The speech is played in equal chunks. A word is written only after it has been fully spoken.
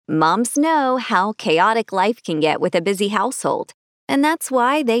Moms know how chaotic life can get with a busy household, and that's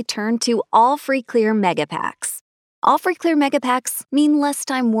why they turn to All Free Clear Mega Packs. All Free Clear Mega Packs mean less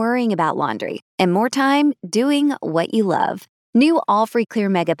time worrying about laundry and more time doing what you love. New All Free Clear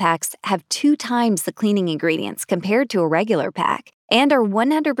Mega Packs have 2 times the cleaning ingredients compared to a regular pack and are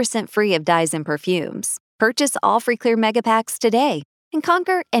 100% free of dyes and perfumes. Purchase All Free Clear Mega Packs today and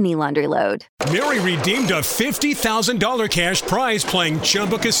conquer any laundry load. Mary redeemed a $50,000 cash prize playing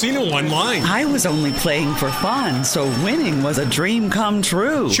Chumba Casino online. I was only playing for fun, so winning was a dream come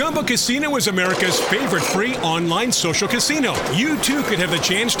true. Chumba Casino is America's favorite free online social casino. You too could have the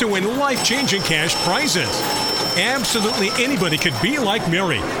chance to win life-changing cash prizes. Absolutely anybody could be like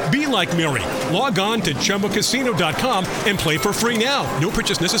Mary. Be like Mary. Log on to ChumbaCasino.com and play for free now. No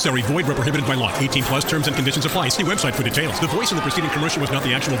purchase necessary. Void where prohibited by law. 18 plus terms and conditions apply. See website for details. The voice in the preceding commercial was not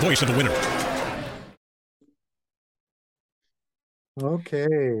the actual voice of the winner.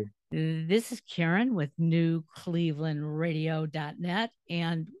 Okay. This is Karen with NewClevelandRadio.net,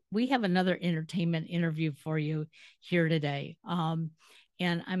 and we have another entertainment interview for you here today. And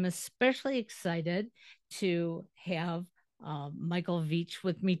I'm especially excited to have Michael Veitch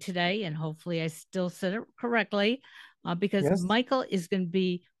with me today, and hopefully I still said it correctly, because Yes. Michael is going to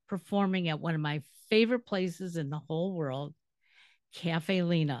be performing at one of my favorite places in the whole world, Cafe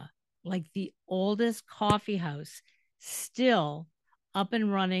Lena, like the oldest coffee house, still up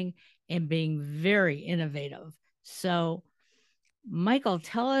and running and being very innovative. So, Michael,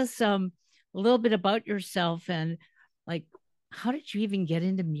 tell us a little bit about yourself and like, how did you even get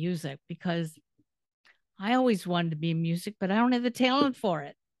into music? Because I always wanted to be in music, but I don't have the talent for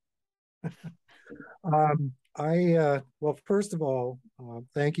it. Well, first of all,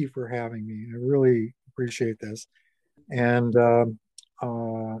 thank you for having me. I really appreciate this. And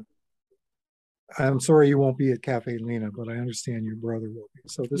I'm sorry you won't be at Cafe Lena, but I understand your brother will be.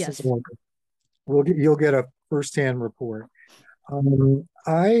 So this Yes. is wonderful. You'll get a firsthand report.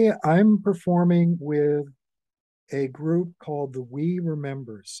 I'm performing with a group called the We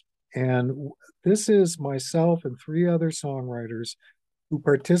Remembers. And this is myself and 3 other songwriters who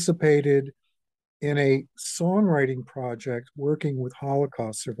participated in a songwriting project working with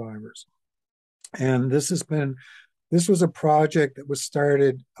Holocaust survivors. And this was a project that was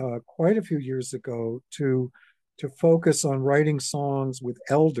started quite a few years ago to focus on writing songs with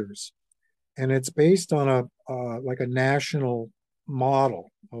elders. And it's based on a national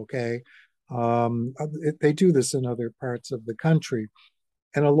model, okay? They do this in other parts of the country.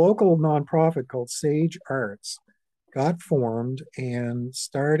 And a local nonprofit called Sage Arts got formed and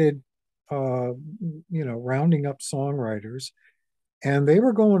started, rounding up songwriters. And they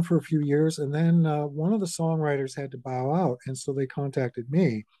were going for a few years. And then one of the songwriters had to bow out. And so they contacted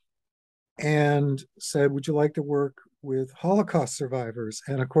me and said, would you like to work with Holocaust survivors?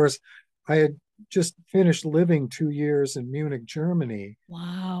 And of course, I had just finished living 2 years in Munich, Germany.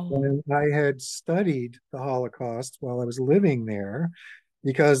 Wow. And I had studied the Holocaust while I was living there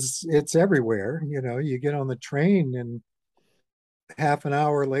because it's everywhere. You know, you get on the train and half an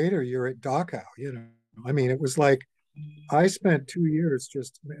hour later, you're at Dachau, I mean, it was like I spent 2 years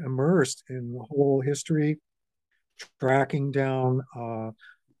just immersed in the whole history, tracking down,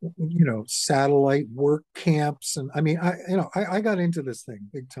 satellite work camps. And I mean, I got into this thing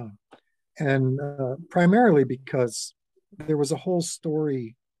big time. And primarily because there was a whole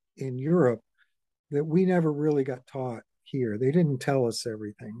story in Europe that we never really got taught here. They didn't tell us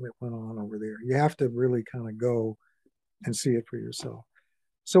everything that went on over there. You have to really kind of go and see it for yourself.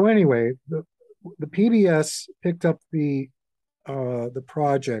 So anyway, the PBS picked up the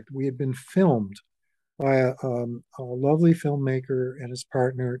project. We had been filmed by a lovely filmmaker and his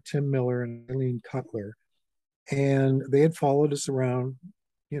partner, Tim Miller and Eileen Cutler. And they had followed us around,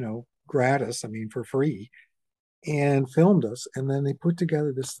 gratis, I mean, for free, and filmed us. And then they put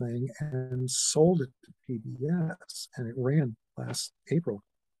together this thing and sold it to PBS. And it ran last April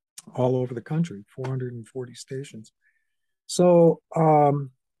all over the country, 440 stations. So I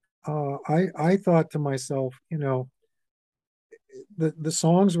thought to myself, the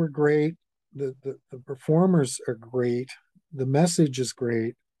songs were great. The performers are great. The message is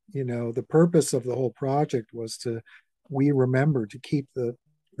great. The purpose of the whole project was we remember to keep the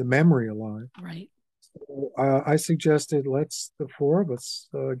memory alive. Right. So, I suggested the 4 of us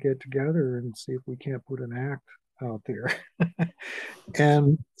get together and see if we can't put an act out there.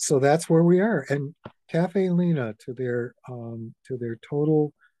 And so that's where we are. And Cafe Lena, to their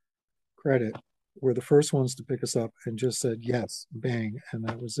total credit, were the first ones to pick us up and just said yes, bang, and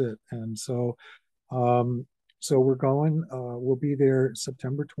that was it. And so we're going. We'll be there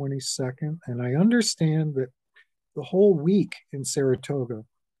September 22nd, and I understand that the whole week in Saratoga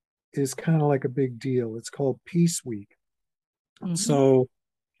is kind of like a big deal. It's called Peace Week. Mm-hmm. So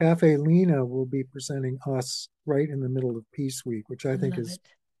Cafe Lena will be presenting us right in the middle of Peace Week, which I I think love is it.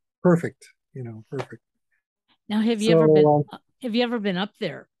 perfect, perfect. Now, So have you ever been up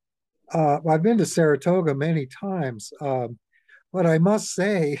there? I've been to Saratoga many times, but I must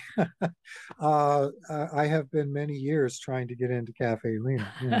say, I have been many years trying to get into Cafe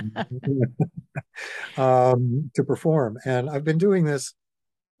Lena to perform. And I've been doing this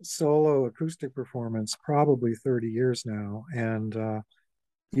solo acoustic performance probably 30 years now. And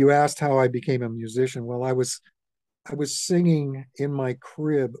you asked how I became a musician. Well, I was singing in my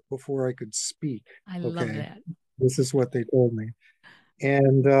crib before I could speak. I love Okay, that. this is what they told me,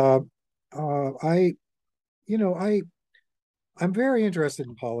 and I, you know, I'm very interested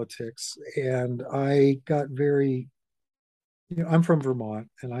in politics, and I got very, I'm from Vermont,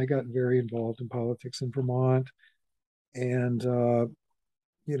 and I got very involved in politics in Vermont, and I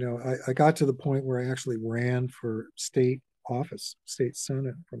got to the point where I actually ran for state office, state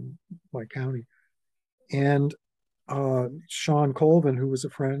senate from my county, and Sean Colvin, who was a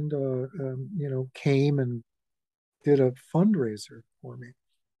friend, came and did a fundraiser for me,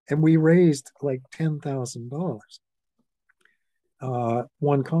 and we raised like $10,000,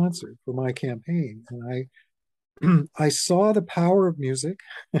 one concert for my campaign, and I saw the power of music,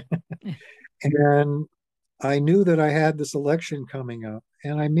 and I knew that I had this election coming up,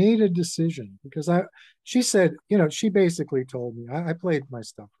 and I made a decision because she said, she basically told me, I played my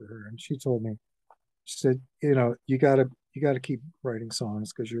stuff for her, and she told me, she said, you gotta keep writing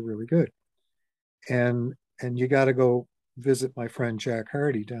songs because you're really good, and you got to go visit my friend Jack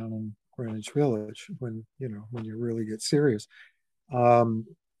Hardy down in Greenwich Village when you really get serious, um,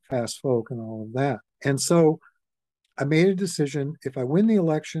 fast folk and all of that. And so I made a decision: if I win the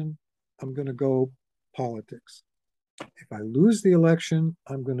election, I'm going to go politics. If I lose the election,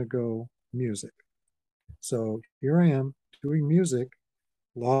 I'm going to go music. So here I am doing music.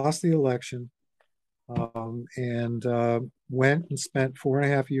 Lost the election, and went and spent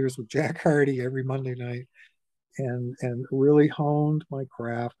 4.5 years with Jack Hardy every Monday night, and really honed my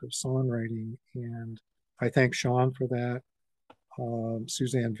craft of songwriting. And I thank Sean for that.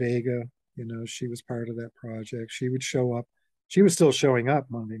 Suzanne Vega, she was part of that project. She would show up. She was still showing up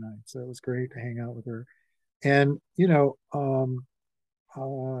Monday nights. So it was great to hang out with her. And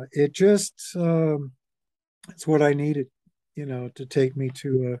it just it's what I needed, to take me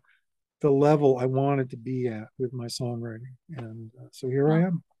to the level I wanted to be at with my songwriting. And so here I Well,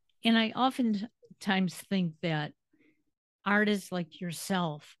 am. and I oftentimes think that artists like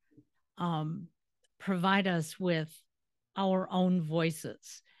yourself um, provide us with our own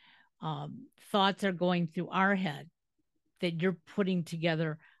voices. Thoughts are going through our head that you're putting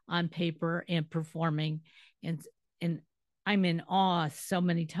together on paper and performing, and and I'm in awe so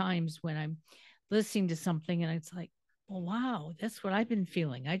many times when I'm listening to something and it's like, well, wow, that's what I've been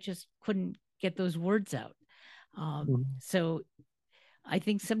feeling. I just couldn't get those words out. So I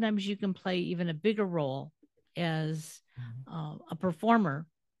think sometimes you can play even a bigger role as a performer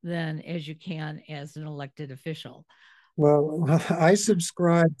than as you can as an elected official. Well, I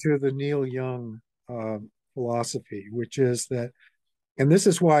subscribe to the Neil Young uh, philosophy, which is that, and this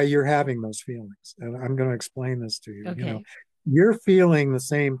is why you're having those feelings. And I'm going to explain this to you. Okay. You're feeling the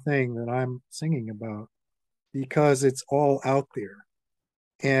same thing that I'm singing about because it's all out there.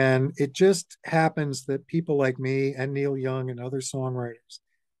 And it just happens that people like me and Neil Young and other songwriters,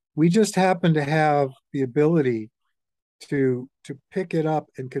 we just happen to have the ability to pick it up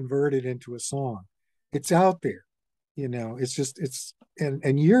and convert it into a song. It's out there. It's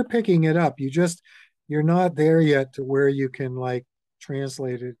and you're picking it up. You're not there yet to where you can like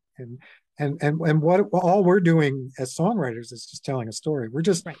translate it, and what all we're doing as songwriters is just telling a story.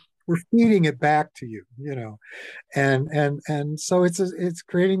 Right. We're feeding it back to you, and so it's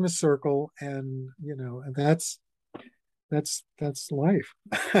creating the circle, and that's life.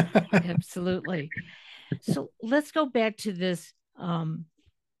 Absolutely. So let's go back to this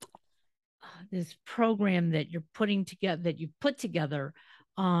program that you're putting together, that you put together.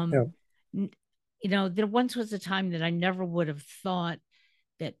 Yeah. Um, there once was a time that I never would have thought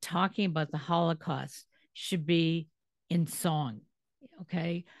that talking about the Holocaust should be in song.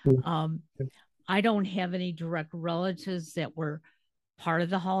 Okay. Um, I don't have any direct relatives that were part of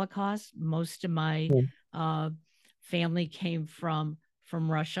the Holocaust. Most of my uh, family came from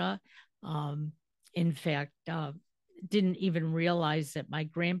Russia. Um, in fact, didn't even realize that my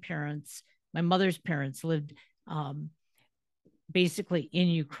grandparents, my mother's parents, lived um, basically in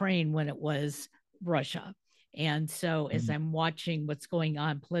Ukraine when it was Russia. And so, as I'm watching what's going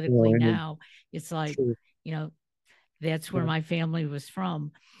on politically Well, now, it's like, sure. you know, that's where Yeah. my family was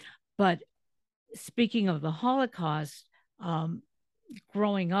from. But speaking of the Holocaust, um,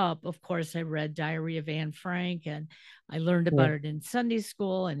 growing up, of course, I read Diary of Anne Frank, and I learned Yeah. about it in Sunday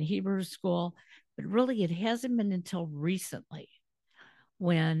school and Hebrew school. But really, it hasn't been until recently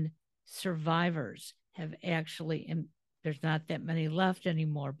when survivors have actually, and there's not that many left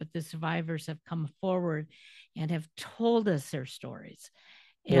anymore, but the survivors have come forward and have told us their stories.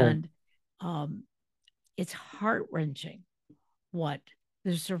 Right. And um, it's heart wrenching what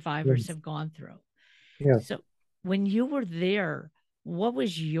the survivors Yes. have gone through. Yes. So, when you were there, what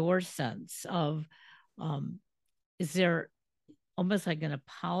was your sense of? Um, is there almost like an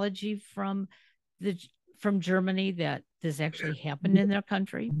apology the from Germany that this actually happened in their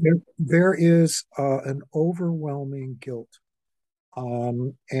country? There is an overwhelming guilt.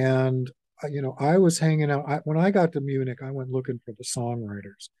 And, I was hanging out. When I got to Munich, I went looking for the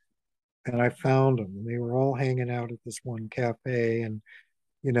songwriters and I found them. And they were all hanging out at this one cafe and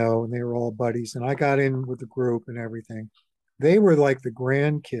they were all buddies. And I got in with the group and everything. They were like the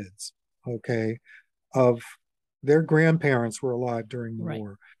grandkids, okay, of their grandparents were alive during the Right.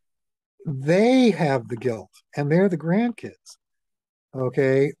 war. They have the guilt and they're the grandkids.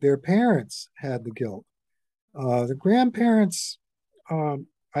 Okay. Their parents had the guilt. The grandparents,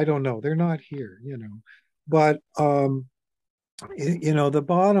 I don't know, they're not here. But, the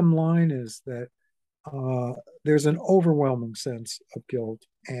bottom line is that uh, there's an overwhelming sense of guilt.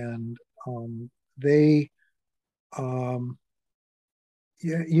 And they, um,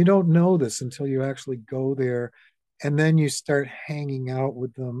 you don't know this until you actually go there. And then you start hanging out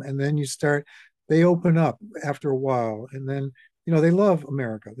with them. And then they open up after a while. And then, they love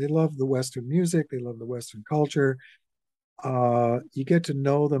America. They love the Western music. They love the Western culture. You get to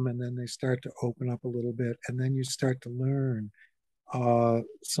know them, and then they start to open up a little bit. And then you start to learn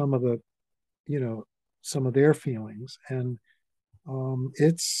some of you know, some of their feelings. And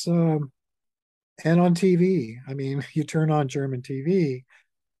it's, and on TV, I mean, you turn on German TV,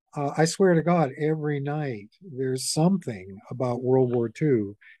 I swear to God, every night there's something about World War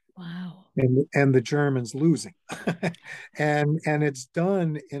II Wow. and the Germans losing, and it's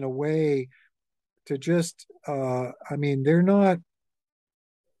done in a way to just, I mean, they're not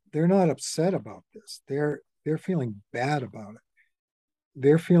upset about this. They're feeling bad about it.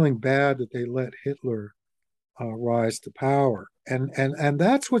 They're feeling bad that they let Hitler rise to power, and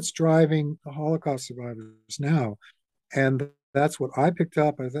that's what's driving the Holocaust survivors now. And that's what I picked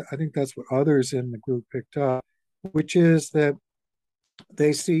up. I think that's what others in the group picked up, which is that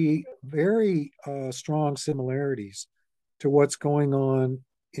they see very strong similarities to what's going on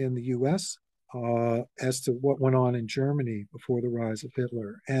in the U.S. As to what went on in Germany before the rise of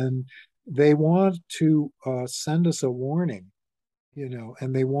Hitler, and they want to send us a warning,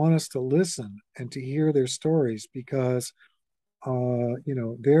 and they want us to listen and to hear their stories because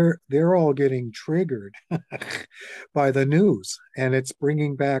they're all getting triggered by the news, and it's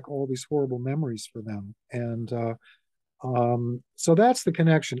bringing back all these horrible memories for them. And so that's the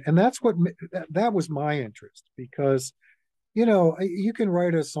connection, and that was my interest because you can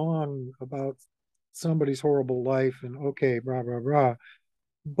write a song about somebody's horrible life and okay, blah blah blah,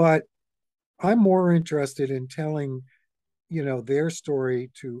 but I'm more interested in telling their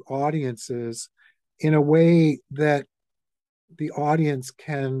story to audiences in a way that the audience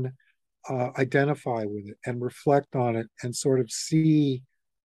can identify with it and reflect on it and sort of see,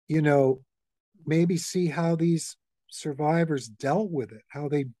 you know, maybe see how these survivors dealt with it, how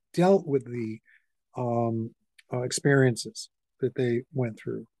they dealt with the experiences that they went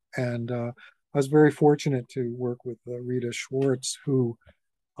through. And I was very fortunate to work with Rita Schwartz, who,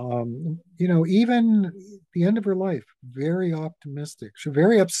 even the end of her life, very optimistic. She was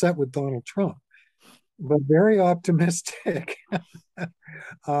very upset with Donald Trump, but very optimistic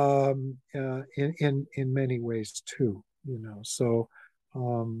in many ways too. So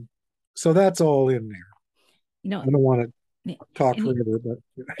that's all in there. No, I don't want to talk and further, but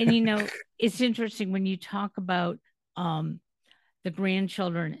it's interesting when you talk about um, the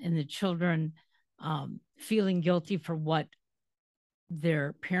grandchildren and the children feeling guilty for what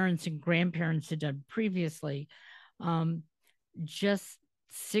their parents and grandparents had done previously. Um, just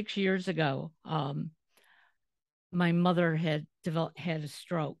 6 years ago, my mother had a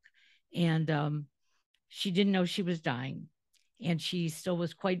stroke, and she didn't know she was dying, and she still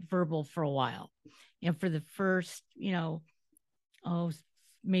was quite verbal for a while. And for the first, oh,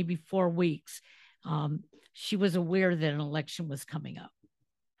 maybe 4 weeks, she was aware that an election was coming up,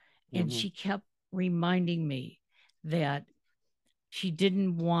 and mm-hmm. she kept reminding me that she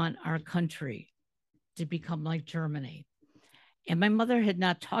didn't want our country to become like Germany. And my mother had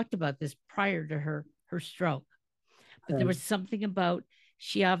not talked about this prior to her stroke, but there was something about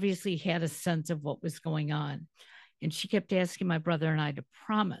she obviously had a sense of what was going on. And she kept asking my brother and I to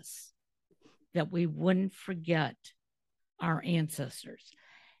promise that we wouldn't forget our ancestors.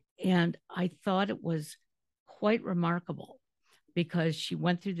 And I thought it was quite remarkable because she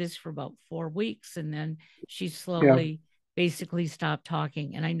went through this for about 4 weeks and then she slowly basically stopped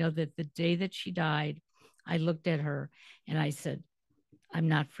talking. And I know that the day that she died, I looked at her and I said, I'm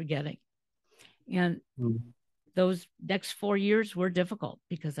not forgetting. And those next 4 years were difficult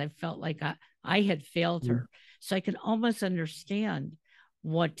because I felt like I had failed her. So I can almost understand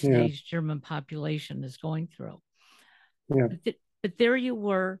what today's German population is going through. But there you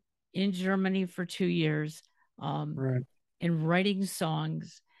were in Germany for 2 years, and writing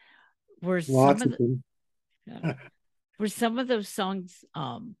songs. Were some of those songs?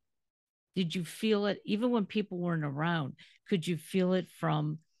 Did you feel it even when people weren't around? Could you feel it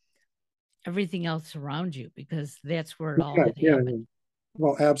from everything else around you? Because that's where it all had happened.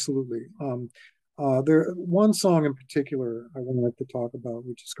 Well, absolutely. There one song in particular I wanted to talk about,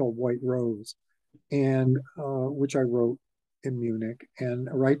 which is called "White Rose," and which I wrote in Munich, and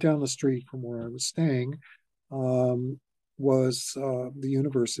right down the street from where I was staying was the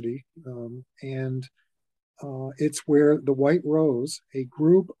university, and it's where the White Rose, a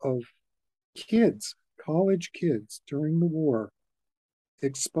group of kids, college kids during the war,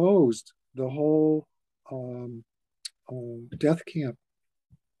 exposed the whole death camp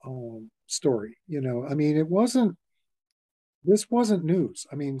story. I mean, this wasn't news.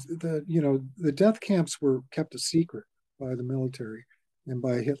 I mean, the death camps were kept a secret by the military and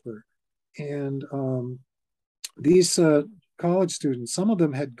by Hitler. And these college students, some of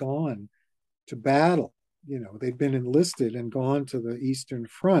them had gone to battle. They'd been enlisted and gone to the Eastern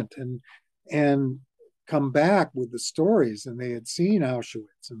Front and come back with the stories, and they had seen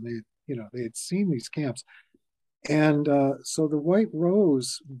Auschwitz, and they had seen these camps. And so the White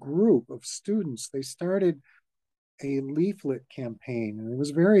Rose group of students, they started a leaflet campaign, and it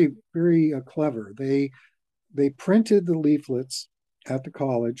was very, very clever. They printed the leaflets at the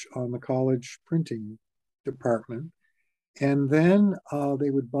college on the college printing department, and then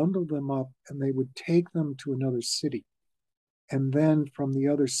they would bundle them up and they would take them to another city, and then from the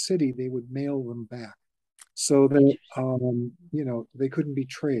other city they would mail them back, so that they couldn't be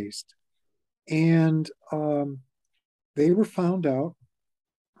traced. And they were found out,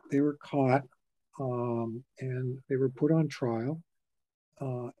 they were caught, and they were put on trial.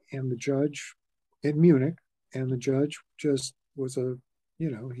 And the judge in Munich, and the judge just was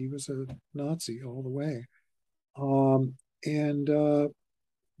he was a Nazi all the way. And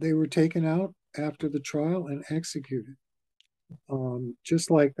they were taken out after the trial and executed,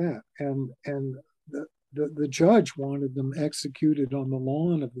 just like that. And the judge wanted them executed on the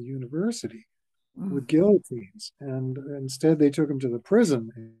lawn of the university with guillotines, and instead they took them to the prison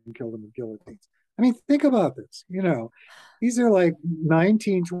and killed them with guillotines. I mean, think about this. These are like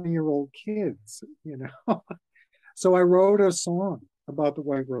 19, 20-year-old kids. So I wrote a song about the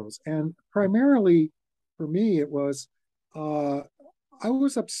White Rose, and primarily for me it was I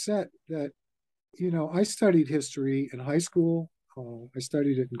was upset that I studied history in high school. I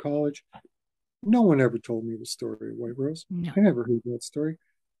studied it in college. No one ever told me the story of White Rose. No. I never heard that story.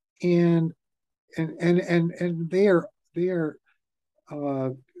 And they are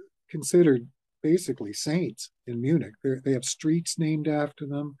considered basically saints in Munich. They have streets named after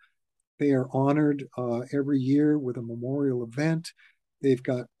them. They are honored every year with a memorial event. They've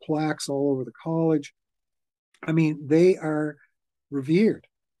got plaques all over the college. I mean, they are revered,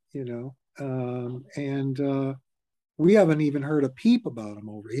 and we haven't even heard a peep about them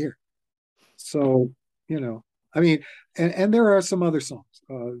over here. So, I mean, and there are some other songs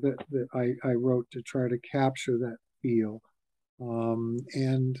that I wrote to try to capture that feel.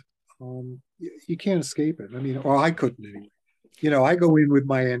 And you can't escape it. I mean, or I couldn't anyway. I go in with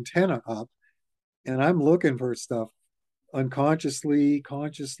my antenna up and I'm looking for stuff unconsciously,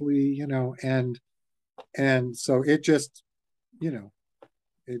 consciously, and so it just,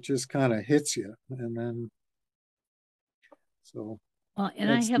 it just kind of hits you. And then, so. Well,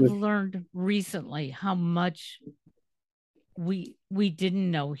 and I have learned recently how much we didn't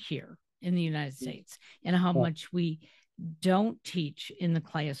know here in the United States, and how much we don't teach in the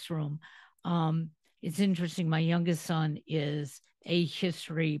classroom. It's interesting. My youngest son is a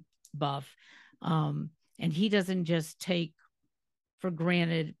history buff, and he doesn't just take for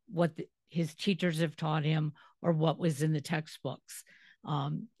granted what his teachers have taught him or what was in the textbooks.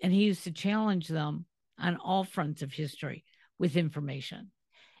 And he used to challenge them on all fronts of history with information.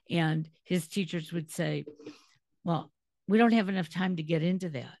 And his teachers would say, well, we don't have enough time to get into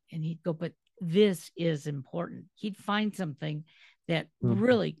that. And he'd go, but this is important. He'd find something that Mhm.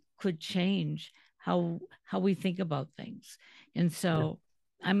 really could change how we think about things. And Yeah. so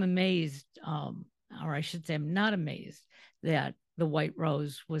I'm amazed, or I should say, I'm not amazed that the White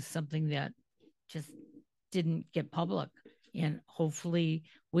Rose was something that just didn't get public. And hopefully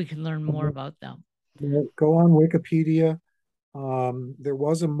we can learn more about them. Go on Wikipedia. There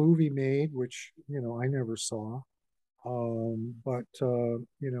was a movie made, which, I never saw. But go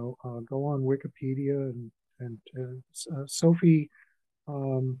on Wikipedia and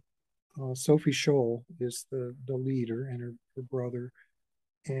um, Sophie Scholl is the leader, and her brother.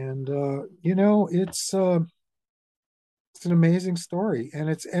 And it's an amazing story, and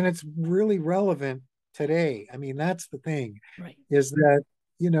it's really relevant today. I mean, that's the thing, Right. is that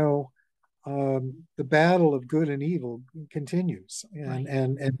you know the battle of good and evil continues, and Right.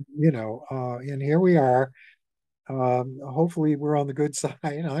 and here we are. Hopefully, we're on the good side.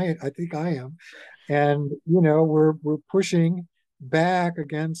 I think I am, and we're pushing back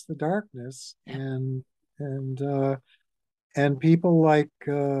against the darkness, Yeah. and people like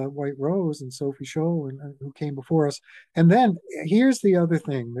White Rose and Sophie Scholl, and who came before us. And then here's the other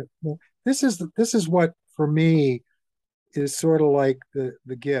thing that, well, this is what for me is sort of like the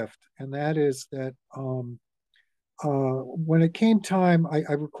gift, and that is that when it came time,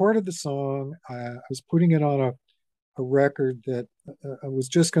 I recorded the song. I was putting it on a record that was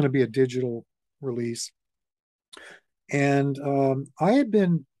just going to be a digital release, and I had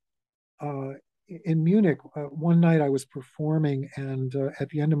been uh, in Munich one night. I was performing, and at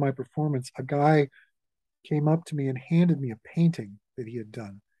the end of my performance, a guy came up to me and handed me a painting that he had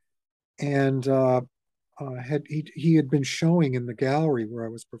done, and he had been showing in the gallery where I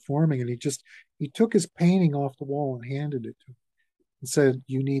was performing, and he took his painting off the wall and handed it to me and said,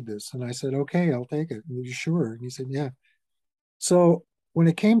 "You need this." And I said, "Okay, I'll take it." And, "You sure?" And he said, "Yeah." So when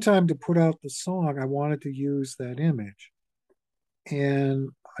it came time to put out the song, I wanted to use that image. And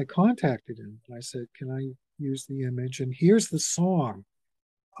I contacted him and I said, "Can I use the image? And here's the song.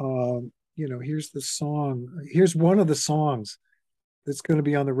 Here's the song. Here's one of the songs that's going to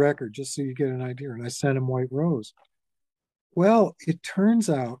be on the record, just so you get an idea." And I sent him White Rose. Well, it turns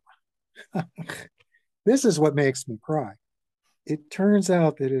out this is what makes me cry. It turns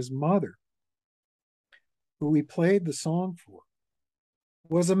out that his mother, who he played the song for,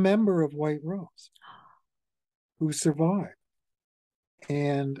 was a member of White Rose who survived.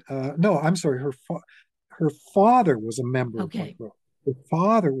 And no, I'm sorry, her father was a member of White Okay. Rose. Her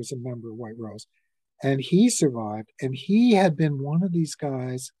father was a member of White Rose, and he survived. And he had been one of these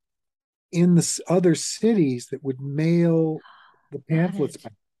guys in the other cities that would mail the Got pamphlets it.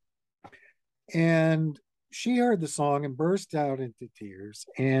 back. And she heard the song and burst out into tears.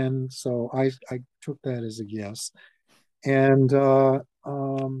 And so I took that as a yes. And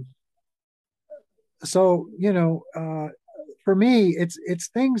so, for me, it's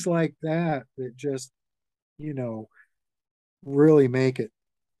things like that that just, you know, really make it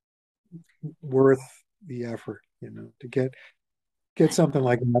worth the effort, to get I, something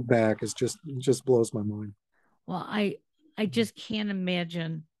like that back is just blows my mind. well, I just can't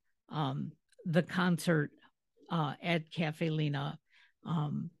imagine um, the concert at Cafe Lena.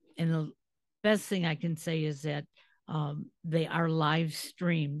 And the best thing I can say is that they are live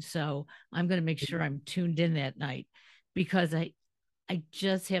streamed. So I'm going to make sure I'm tuned in that night, because I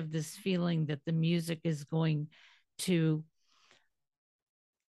just have this feeling that the music is going to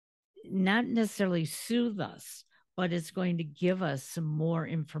not necessarily soothe us, but it's going to give us some more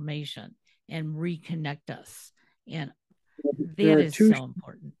information and reconnect us. And There that are is two so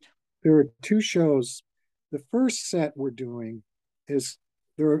important. there are two shows. The first set we're doing is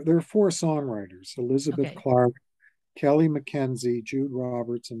there are four songwriters: Elizabeth Okay. Clark, Kelly McKenzie, Jude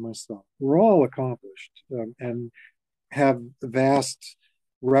Roberts, and myself. We're all accomplished, and have vast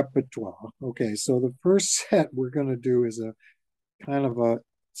repertoire. Okay, so the first set we're going to do is a kind of a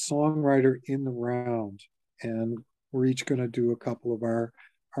songwriter in the round, and we're each going to do a couple of our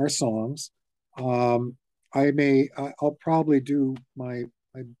songs. Um, I'll probably do my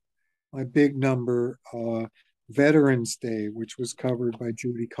my big number, Veterans Day, which was covered by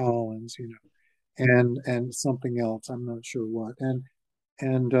Judy Collins, and something else. I'm not sure what.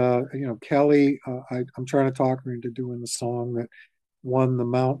 And Kelly, I'm trying to talk her into doing the song that won the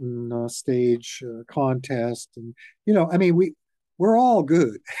mountain stage contest, and I mean, we're all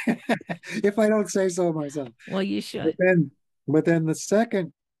good, if I don't say so myself. Well, you But should. then the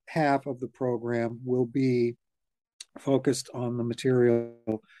second half of the program will be focused on the material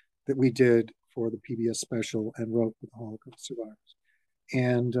that we did for the PBS special and wrote with Holocaust survivors.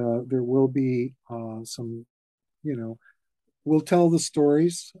 And there will be some, you know, we'll tell the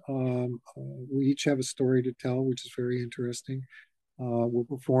stories. We each have a story to tell, which is very interesting. We'll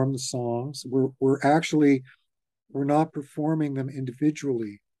perform the songs. We're not performing them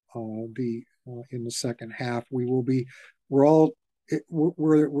individually. The In the second half, we're all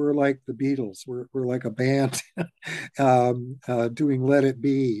we're like the Beatles. We're like a band doing "Let It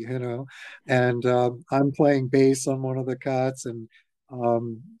Be," and I'm playing bass on one of the cuts, and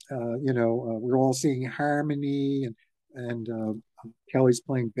we're all singing harmony, and Kelly's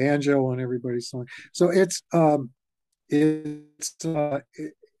playing banjo on everybody's song. So it's it's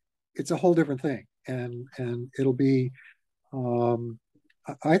a whole different thing, and it'll be um,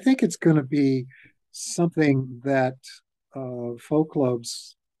 I think it's going to be something that folk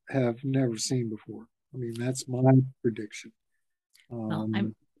clubs have never seen before. I mean, that's my prediction. Well,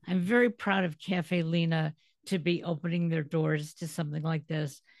 Um, I'm very proud of Cafe Lena to be opening their doors to something like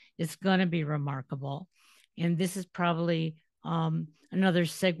this. It's going to be remarkable, and this is probably another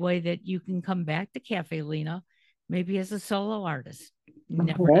segue that you can come back to Cafe Lena, maybe as a solo artist. You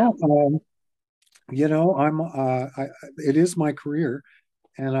never well, know. it is my career,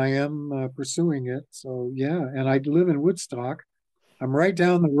 and I am pursuing it. So yeah, and I live in Woodstock. I'm right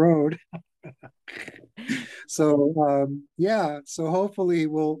down the road. So yeah, so hopefully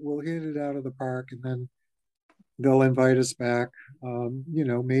we'll hit it out of the park, and then they'll invite us back.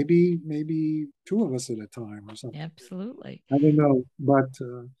 Maybe two of us at a time or something. Absolutely. I don't know, but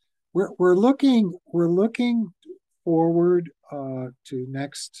we're looking forward to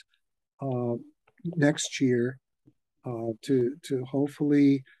uh, next year to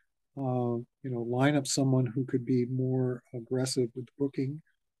hopefully line up someone who could be more aggressive with booking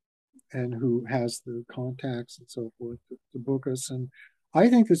and who has the contacts and so forth to book us. And I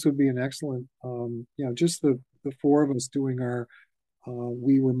think this would be an excellent, just the four of us doing our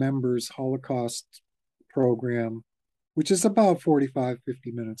We Remembers Holocaust program, which is about 45,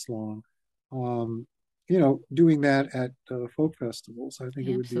 50 minutes long. Um, doing that at folk festivals, I think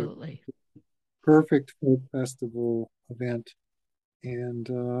it would be a Absolutely. perfect folk festival event. And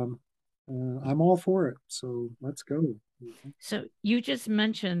I'm all for it. So let's go. So you just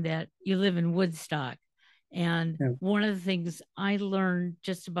mentioned that you live in Woodstock. And Yeah, one of the things I learned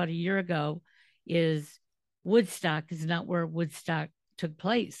just about a year ago is Woodstock is not where Woodstock took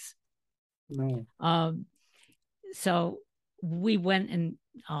place. no. Um, so we went and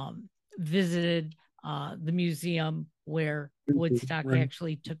visited the museum where Woodstock Right.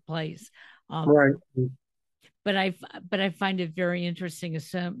 actually took place. Um, Right. but I find it very interesting as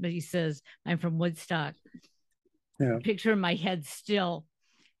somebody says I'm from Woodstock. Yeah. Picture in my head still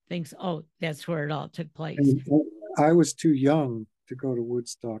thinks, oh, that's where it all took place. And I was too young to go to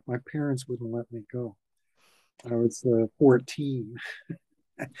Woodstock. My parents wouldn't let me go. I was 14.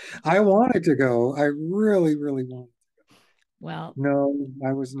 I wanted to go. I really, really wanted. Well, No,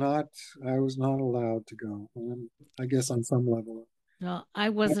 I was not. I was not allowed to go. I guess on some level. no, I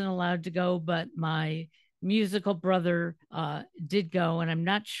wasn't allowed to go, but my musical brother did go, and I'm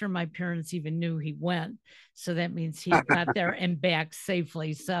not sure my parents even knew he went. So that means he got there and back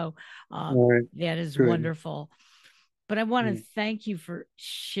safely. So All right. that is Good. wonderful. But I want to Mm. thank you for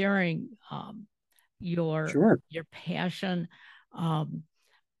sharing your Sure. your passion. Um,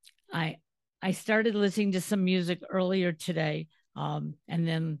 I I started listening to some music earlier today, and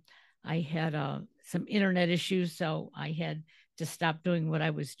then I had some internet issues, so I had to stop doing what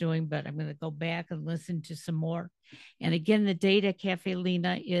I was doing. But I'm going to go back and listen to some more. And again, the date at Cafe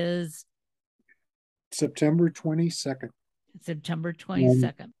Lena is September 22nd. September Um,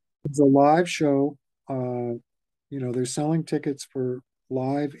 22nd. it's a live show. They're selling tickets for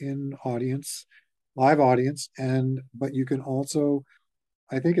live in audience, live audience, and but you can also,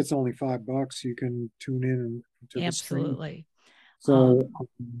 I think it's only $5. You can tune in to the stream. Absolutely. So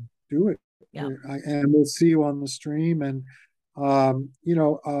do it. Yeah, And we'll see you on the stream. And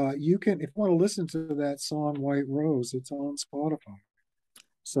you can, if you want to listen to that song "White Rose," it's on Spotify.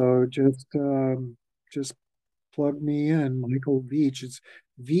 So just plug me in, Michael Veitch. It's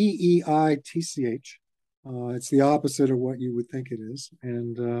Veitch. It's the opposite of what you would think it is.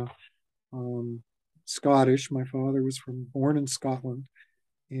 And Scottish. My father was born in Scotland.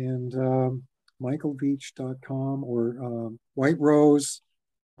 And michaelveitch.com or White Rose,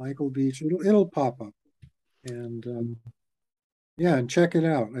 Michael Veitch. It'll pop up. And yeah, and check it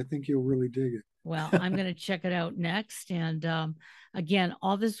out. I think you'll really dig well, it. I'm going to check it out next. And again,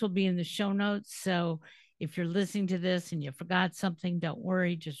 all this will be in the show notes. So if you're listening to this and you forgot something, don't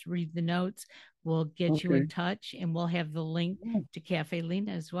worry. Just read the notes. We'll get you in Okay. touch and we'll have the link to Cafe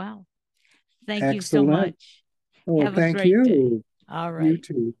Lena as well. Thank you so Excellent. much. Oh, Have a thank great day. you. All You right.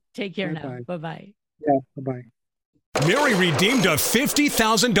 too. Take care Bye now. bye. Bye bye. Yeah, bye bye. Mary redeemed a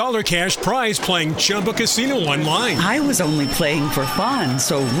 $50,000 cash prize playing Chumba Casino online. I was only playing for fun,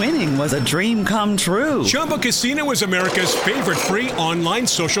 so winning was a dream come true. Chumba Casino is America's favorite free online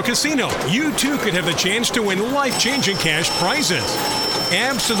social casino. You too could have the chance to win life-changing cash prizes.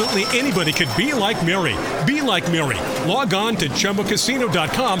 Absolutely anybody could be like Mary. Be like Mary. Log on to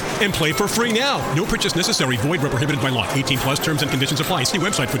ChumbaCasino.com and play for free now. No purchase necessary. Void where prohibited by law. 18 plus terms and conditions apply. See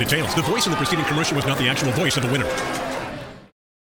website for details. The voice in the preceding commercial was not the actual voice of the winner.